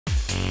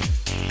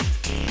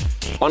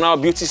On our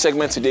beauty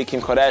segment today, Kim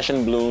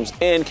Kardashian blooms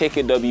in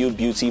KKW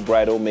Beauty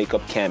bridal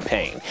makeup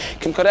campaign.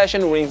 Kim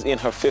Kardashian rings in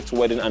her 5th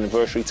wedding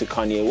anniversary to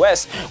Kanye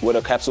West with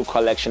a capsule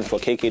collection for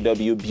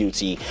KKW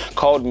Beauty.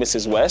 Called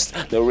Mrs. West,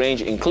 the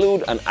range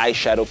include an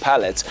eyeshadow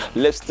palette,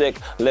 lipstick,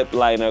 lip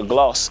liner,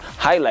 gloss,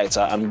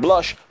 highlighter, and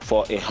blush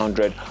for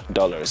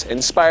 $100.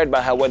 Inspired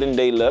by her wedding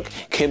day look,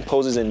 Kim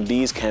poses in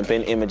these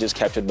campaign images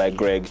captured by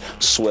Greg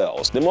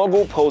Swells. The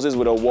mogul poses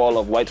with a wall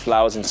of white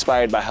flowers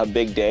inspired by her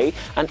big day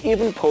and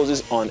even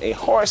poses on a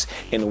horse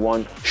in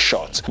one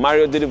shot.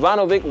 Mario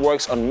Didivanovic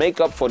works on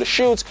makeup for the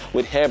shoot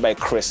with hair by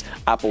Chris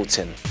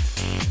Appleton.